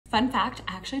Fun fact,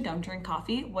 I actually don't drink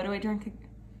coffee. What do I drink?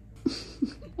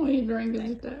 What are you drinking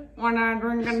instead? When I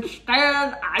drink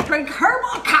instead, I drink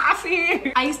herbal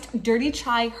coffee. Iced dirty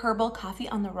chai herbal coffee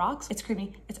on the rocks. It's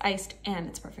creamy, it's iced, and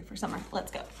it's perfect for summer.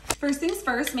 Let's go. First things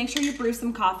first, make sure you brew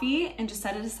some coffee and just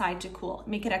set it aside to cool.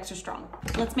 Make it extra strong.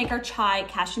 Let's make our chai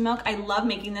cashew milk. I love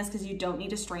making this because you don't need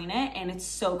to strain it and it's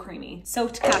so creamy.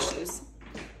 Soaked cashews.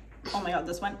 Oh my God,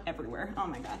 this went everywhere. Oh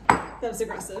my God, that was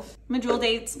aggressive. Medjool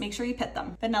dates, make sure you pit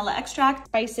them. Vanilla extract.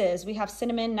 Spices, we have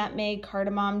cinnamon, nutmeg,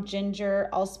 cardamom, ginger,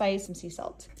 allspice, some sea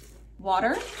salt.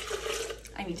 Water,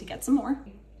 I need to get some more.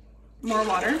 More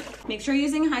water. Make sure you're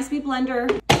using a high-speed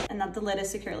blender and that the lid is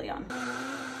securely on.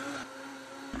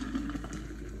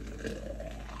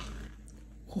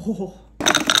 Oh.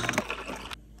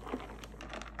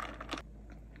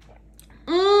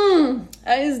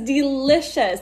 That is delicious.